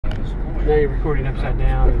Now you're recording upside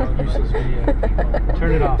down and useless video.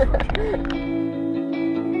 Turn it off.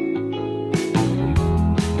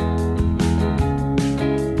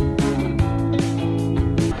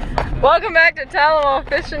 Welcome back to Talawah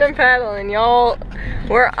Fishing and Paddling, y'all.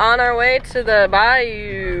 We're on our way to the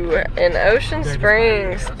bayou in Ocean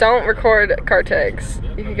Springs. Don't record car tags.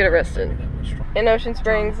 You can get arrested. In Ocean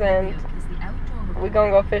Springs, and we're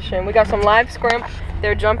gonna go fishing. We got some live scrimp.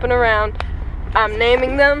 They're jumping around. I'm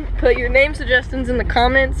naming them. Put your name suggestions in the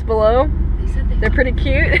comments below. They're pretty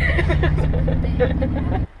cute.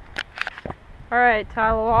 Alright,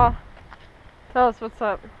 Talawah. Tell us what's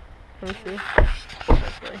up. Let me see.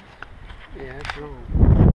 Yeah, it's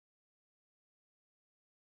wrong.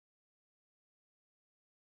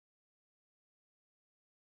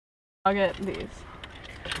 I'll get these.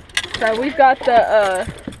 So we've got the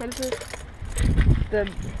what is it? The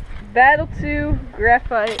Battle 2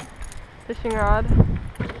 graphite fishing rod.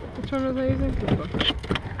 Which one was I using? This one.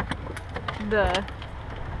 The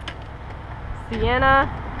Sienna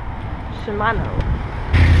Shimano.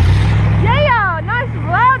 Yeah, nice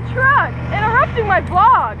loud truck interrupting my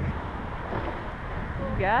vlog.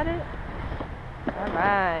 You got it. All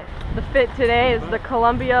right. The fit today is the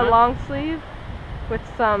Columbia long sleeve with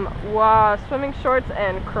some swimming shorts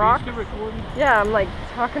and Crocs. Yeah, I'm like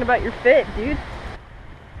talking about your fit, dude.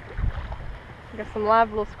 Got some live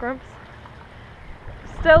little scrimps.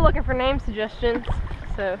 Still looking for name suggestions,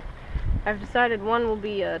 so I've decided one will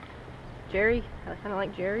be Jerry. I kind of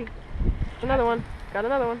like Jerry. Another one. Got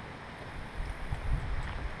another one.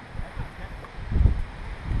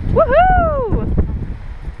 Woohoo!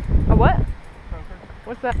 A what?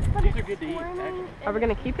 What's that? These are good to eat, actually. Are we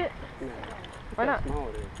gonna keep it? No. Why not? Small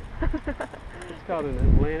it is. It's called an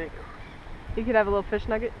Atlantic. You could have a little fish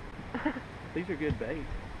nugget. These are good bait.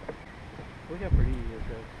 Look how pretty he is,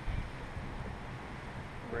 though.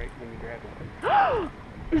 Break when you grab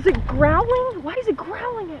it. Is it growling? Why is it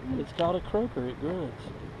growling at me? It's called a croaker. It grunts.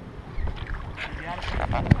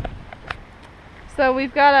 So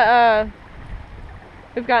we've got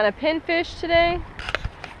we've gotten a pinfish today.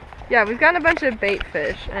 Yeah, we've gotten a bunch of bait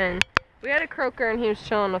fish, and we had a croaker and he was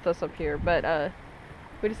chilling with us up here, but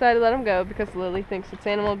we decided to let him go because Lily thinks it's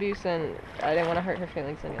animal abuse and I didn't want to hurt her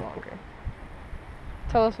feelings any longer.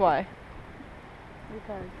 Tell us why.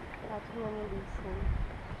 Because catching any of these things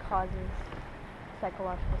causes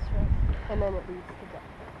psychological stress, and then it leads to death.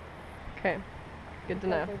 Okay, good to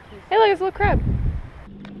know. Hey, look, it's a little crab.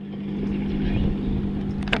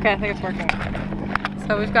 Okay, I think it's working.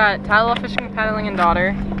 So we've got Talawah Fishing, Paddling, and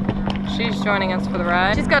daughter. She's joining us for the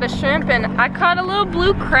ride. She's got a shrimp, and I caught a little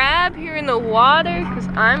blue crab here in the water because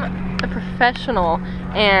I'm a professional.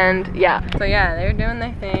 And yeah, so yeah, they're doing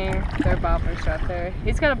their thing. Their bobbers right there.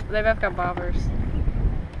 They both got bobbers.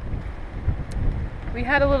 We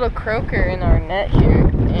had a little croaker in our net here,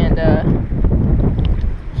 and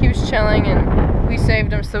he was chilling, and we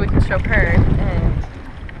saved him so we could show her. And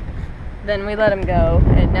then we let him go,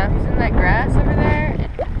 and now he's in that grass over there.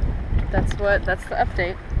 That's the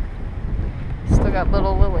update. Still got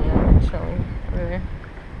little Lily chilling over there.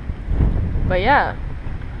 But yeah,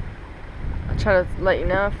 I'll try to let you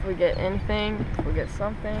know if we get anything, if we get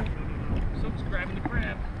something. Someone's grabbing the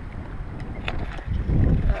crab.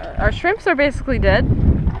 Our shrimps are basically dead.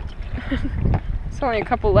 There's only a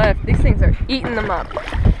couple left. These things are eating them up.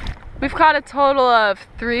 We've caught a total of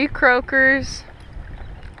 3 croakers,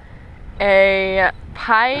 a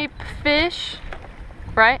pipe fish,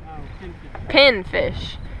 right?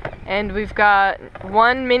 Pinfish. And we've got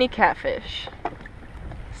 1 mini catfish.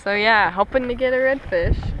 So yeah, hoping to get a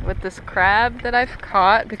redfish with this crab that I've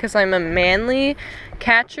caught because I'm a manly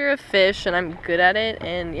catcher of fish and I'm good at it.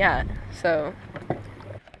 And yeah, so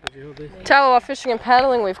Talawah Fishing and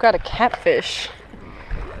Paddling, we've got a catfish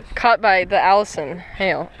caught by the Allison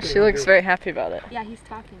Hale. She looks very happy about it. Yeah, he's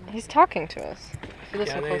talking. He's talking to us.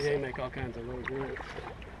 Yeah, they make all kinds of little grunts.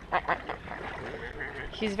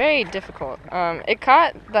 He's very difficult.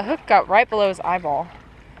 The hook got right below his eyeball.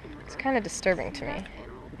 It's kind of disturbing to me.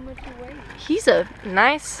 He's a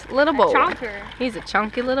nice little boy. Chonker. He's a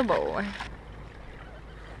chunky little boy.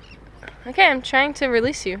 Okay, I'm trying to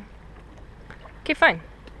release you. Okay, fine.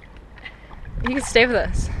 You can stay with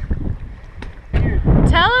us.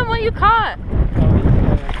 Tell him what you caught.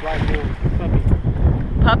 Black puppy.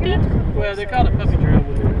 Puppy? Well, they're called a puppy drill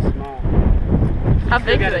when they're this small. How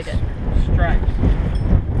big do they get? Stripes.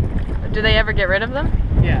 Do they ever get rid of them?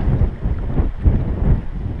 Yeah.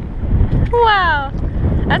 Wow,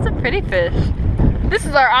 that's a pretty fish. This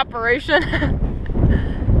is our operation.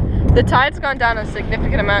 The tide's gone down a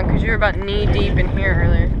significant amount because you were about knee deep in here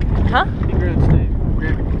earlier. Huh? He grunts too.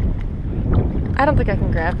 I don't think I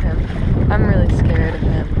can grab him. I'm really scared of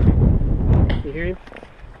him. You hear him?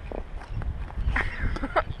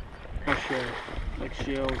 Or shells. Like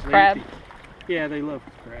shells. Crab? Yeah, they love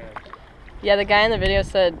crabs. Yeah, the guy in the video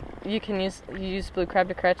said you can use blue crab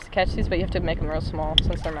to catch these, but you have to make them real small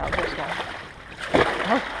since their mouths are small.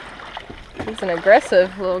 Oh, he's an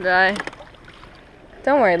aggressive little guy.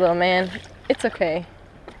 Don't worry, little man. It's okay.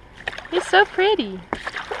 He's so pretty.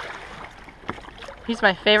 He's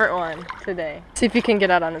my favorite one today. See if he can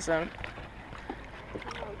get out on his own.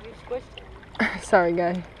 Oh, you squished him. Sorry,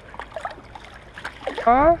 guy.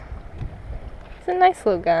 Aw. He's a nice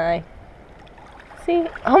little guy. See?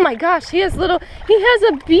 Oh my gosh, he has a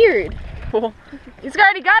beard. He's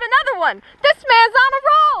already got another one. This man's on a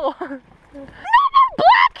roll. Another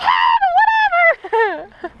blackhead, whatever.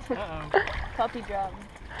 Uh-oh. Puppy drum.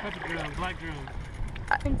 Puppy drum, black drum.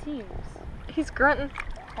 Different teams. He's grunting.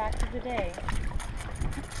 Fact of the day.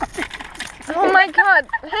 Oh my god.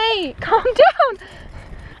 Hey, calm down.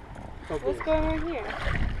 Okay. What's going on here?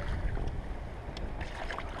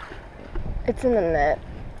 It's in the net.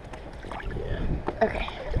 Yeah. Okay.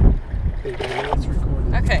 There you go, now it's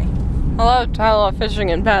recording. Okay. Hello, Tyler Fishing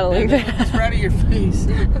and Paddling. It's right at your face.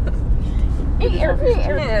 Eat your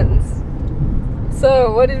hands.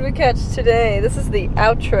 So, what did we catch today? This is the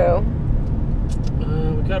outro.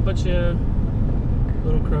 We got a bunch of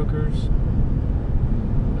little croakers.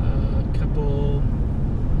 A couple.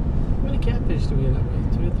 How many catfish do we end up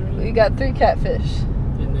with? 2 or 3? We got 3 catfish.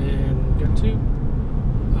 And then we got 2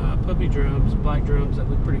 puppy drums, black drums that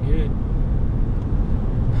look pretty good.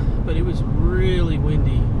 But it was really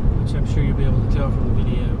windy, which I'm sure you'll be able to tell from the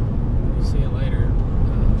video. You'll see it later.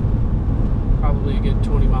 Probably a good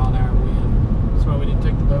 20-mile-an-hour wind. That's why we didn't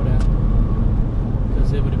take the boat out,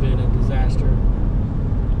 because it would have been a disaster.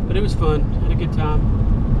 But it was fun. Had a good time.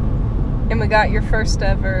 And we got your first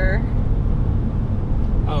ever.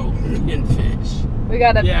 Oh, pinfish. We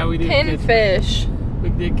got a Yeah, we did pinfish. We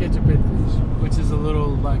did catch a pinfish, which is a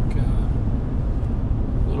little like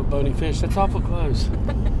little bony fish. That's awful close.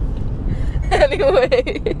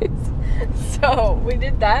 Anyways, so we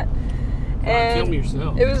did that. And Film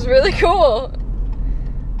yourself. it was really cool.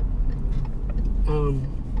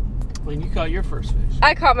 When you caught your first fish.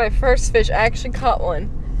 I caught my first fish. I actually caught one.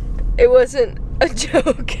 It wasn't a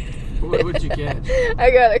joke. What would you catch?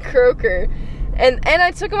 I got a croaker. And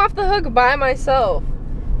I took him off the hook by myself.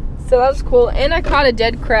 So that was cool. And I caught a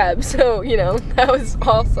dead crab. So, you know, that was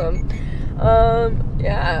awesome.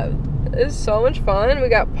 Yeah, it was so much fun. We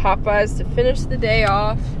got Popeyes to finish the day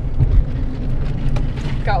off.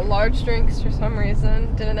 Got large drinks for some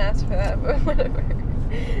reason. Didn't ask for that, but whatever.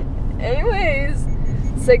 Anyways,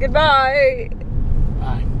 say goodbye.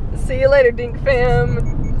 Bye. See you later, Dink fam.